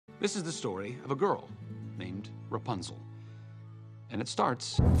This is the story of a girl named Rapunzel. And it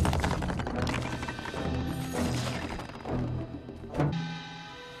starts...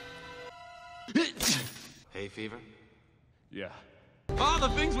 Hay fever? Yeah. Ah, the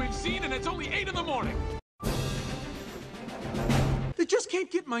things we've seen, and it's only 8 in the morning. They just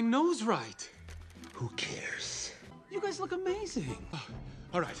can't get my nose right. Who cares? You guys look amazing.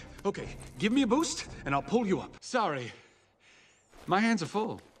 All right, okay. Give me a boost, and I'll pull you up. Sorry. My hands are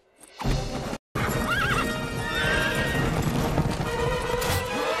full.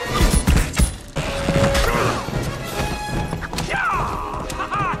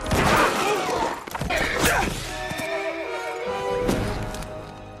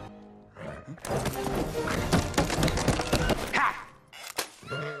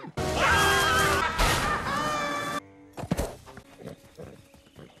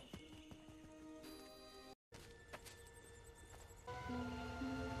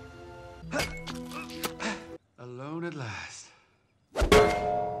 Alone at last.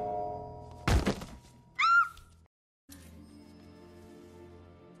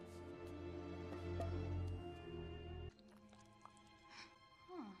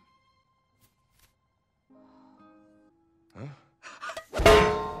 Huh?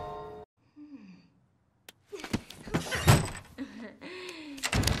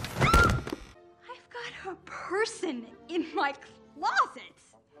 I've got a person in my closet.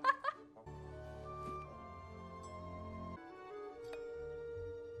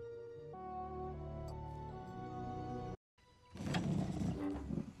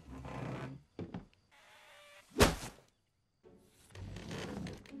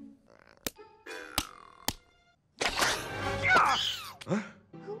 Huh?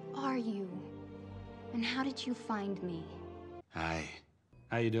 Who are you? And how did you find me? Hi.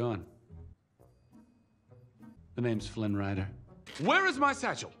 How you doing? The name's Flynn Rider. Where is my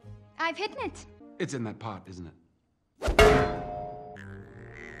satchel? I've hidden it. It's in that pot, isn't it?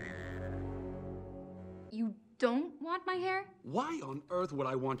 You don't want my hair? Why on earth would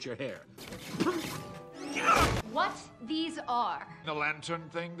I want your hair? What these are. The lantern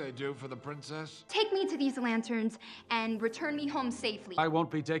thing they do for the princess? Take me to these lanterns and return me home safely. I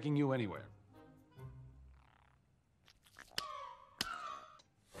won't be taking you anywhere.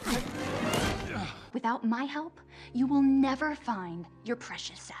 Without my help, you will never find your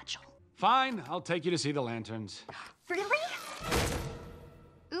precious satchel. Fine, I'll take you to see the lanterns. Really?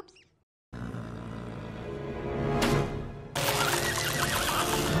 Oops.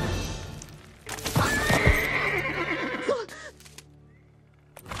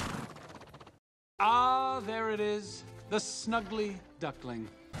 Ah, there it is. The snuggly duckling.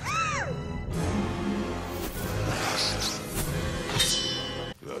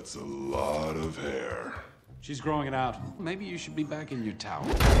 That's a lot of hair. She's growing it out. Maybe you should be back in your tower.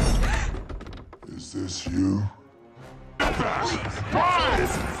 Is this you?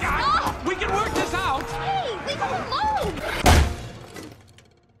 Stop! We can work this out! Hey, leave him alone!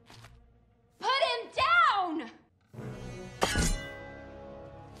 Put him down!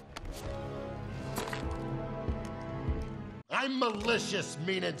 I'm malicious,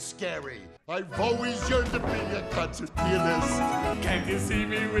 mean, and scary. I've always yearned to be a concert pianist. Can you see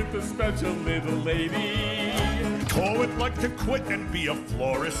me with the special little lady? Or would like to quit and be a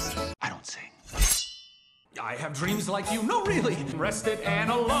florist? I don't sing. I have dreams like you. No, really. Rested and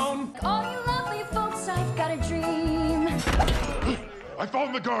alone. All you lovely folks, I've got a dream. I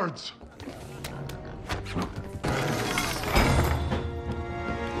found the guards.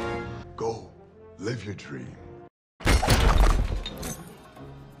 Go, live your dream.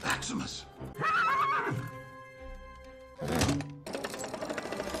 Maximus.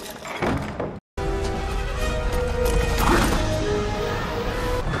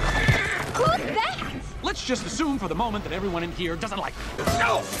 Who's that? Let's just assume for the moment that everyone in here doesn't like me.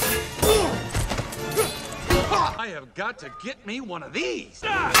 No! I have got to get me one of these.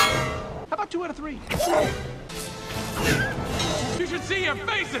 How about 2 out of 3? You should see your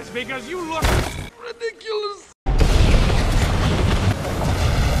faces because you look ridiculous.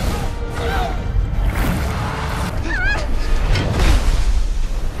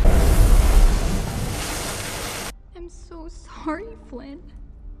 I'm so sorry, Flynn.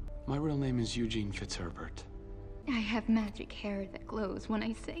 My real name is Eugene Fitzherbert. I have magic hair that glows when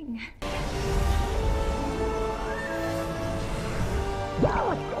I sing. I'm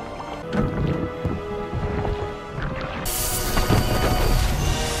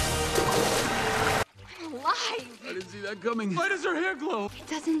alive! I didn't see that coming. Why does her hair glow? It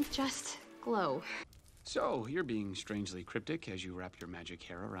doesn't just glow. So, you're being strangely cryptic as you wrap your magic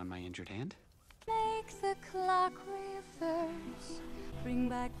hair around my injured hand? Make the clock reverse. Bring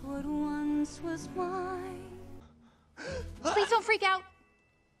back what once was mine. Please don't freak out.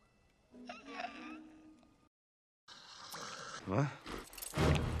 What?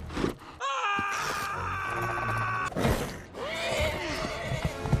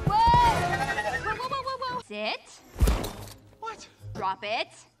 Whoa! Sit. What? Drop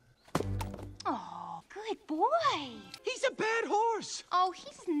it. Oh, good boy. He's a bad horse. Oh,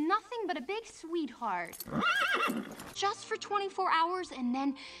 he's nothing but a big sweetheart. Just for 24 hours, and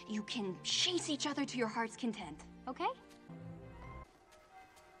then you can chase each other to your heart's content, okay?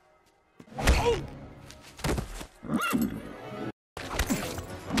 Hey!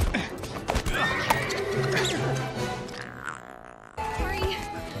 Sorry.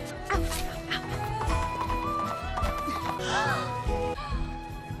 Ow, ow.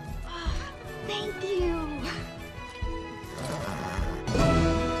 Thank you.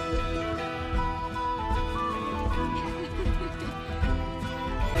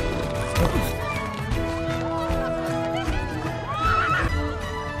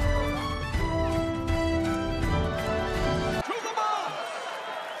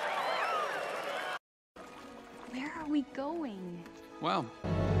 Where are we going? Well,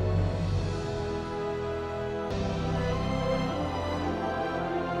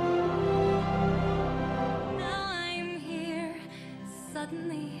 Now I'm here.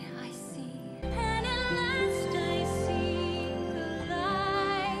 Suddenly I see. And at last I see the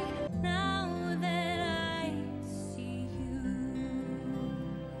light. Now that I see you.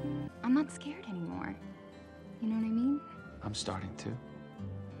 I'm not scared anymore. You know what I mean? I'm starting to.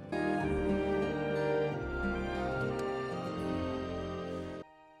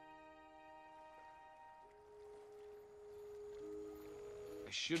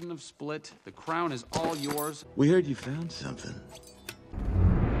 I shouldn't have split. The crown is all yours. We heard you found something.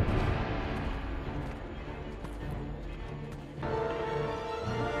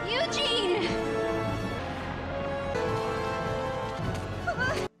 Eugene!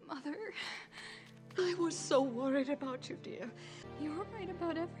 Mother, I was so worried about you, dear. You were right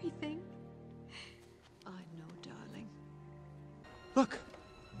about everything. I know, darling. Look.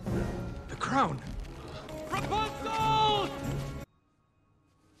 The crown. Rapunzel!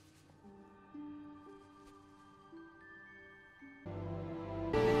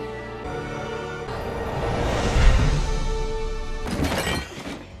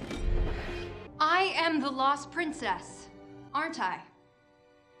 I am the lost princess, aren't I?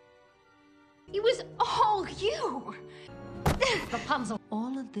 It was all you! Rapunzel,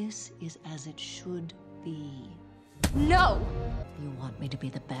 all of this is as it should be. No! You want me to be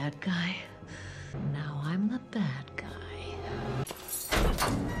the bad guy? Now I'm the bad guy.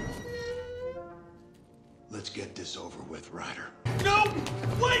 Let's get this over with, Ryder. No!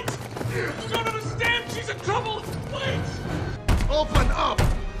 Wait! You don't understand! She's in trouble! Wait! Open up!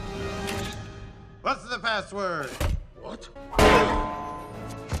 What's the password? What?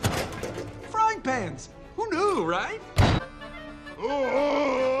 Frying pans! Who knew, right?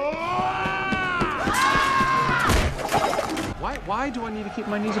 Why do I need to keep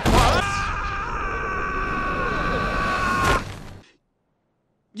my knees apart?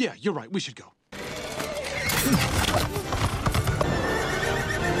 Yeah, you're right. We should go.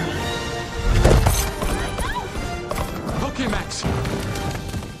 Okay, Max.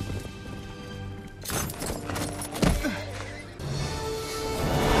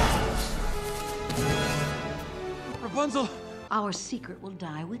 Rapunzel. Our secret will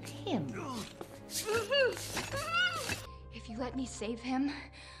die with him. If you let me save him,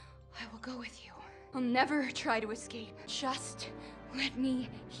 I will go with you. I'll never try to escape. Just let me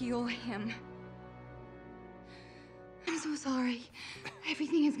heal him. I'm so sorry.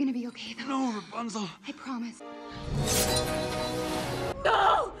 Everything is gonna be okay, though. No, Rapunzel. I promise.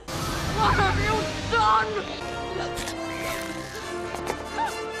 No! What have you done?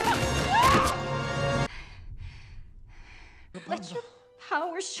 Let your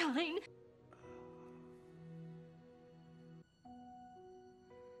power shine.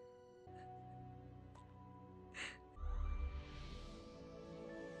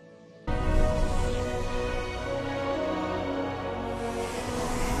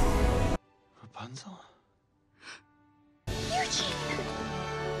 Rapunzel?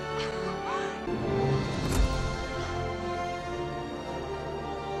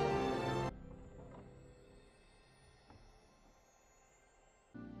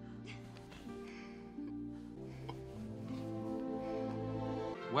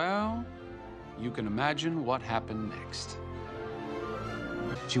 Well, you can imagine what happened next.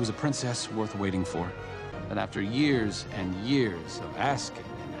 She was a princess worth waiting for. But after years and years of asking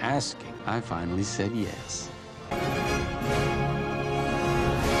and asking, I finally said yes.